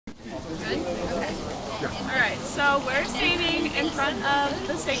So we're standing in front of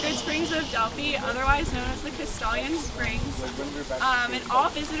the sacred springs of Delphi, otherwise known as the Castalian Springs. And all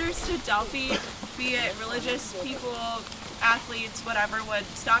visitors to Delphi, be it religious people, athletes, whatever, would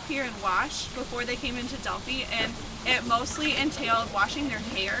stop here and wash before they came into Delphi. And it mostly entailed washing their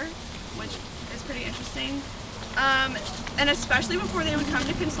hair, which is pretty interesting. And especially before they would come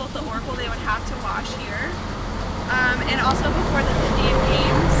to consult the oracle, they would have to wash here. And also before the Pythian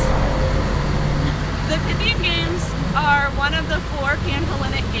Games. The Pythian Games are one of the 4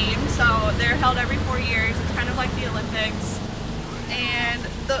 Pan-Hellenic games, so they're held every 4 years. It's kind of like the Olympics. And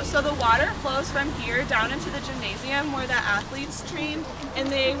so the water flows from here down into the gymnasium where the athletes train, and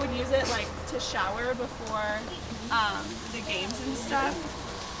they would use it like to shower before the games and stuff.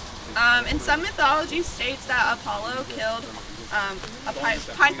 And some mythology states that Apollo killed a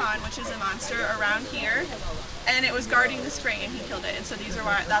python, which is a monster, around here, and it was guarding the spring, and he killed it. And so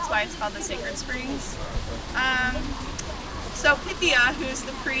that's why it's called the Sacred Springs. So Pythia, who's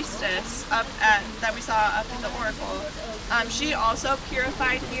the priestess that we saw up in the oracle, she also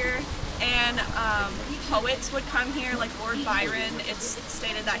purified here, and poets would come here, like Lord Byron. It's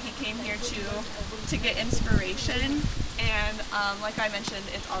stated that he came here to get inspiration, and like I mentioned,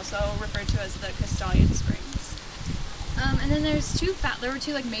 it's also referred to as the Castalian Springs. And then there were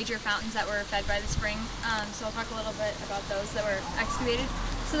two like major fountains that were fed by the spring. So I'll talk a little bit about those that were excavated.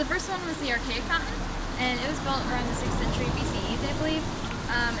 So the first one was the Archaic Fountain, and it was built around the 6th century BCE, I believe.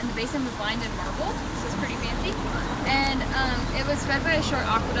 And the basin was lined in marble, so it's pretty fancy. And it was fed by a short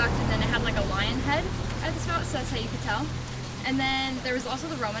aqueduct, and then it had like a lion head at the spout, so that's how you could tell. And then there was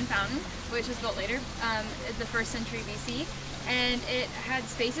also the Roman fountain, which was built later, the 1st century BC. And it had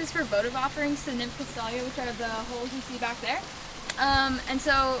spaces for votive offerings to Nymph Castalia, which are the holes you see back there. And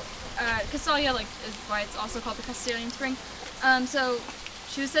so Castalia is why it's also called the Castalian Spring. So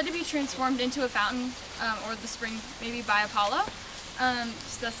she was said to be transformed into a fountain, or the spring maybe by Apollo.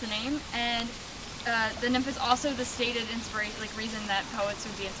 So that's the name. And the nymph is also the stated reason that poets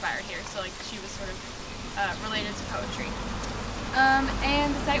would be inspired here. So she was sort of related to poetry. And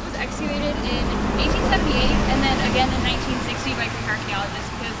the site was excavated in 1878 and then again in 1960 by Greek archaeologists,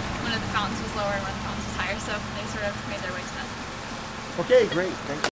 because one of the fountains was lower and one of the fountains was higher, so they sort of made their way to that. Okay, great. Thank you.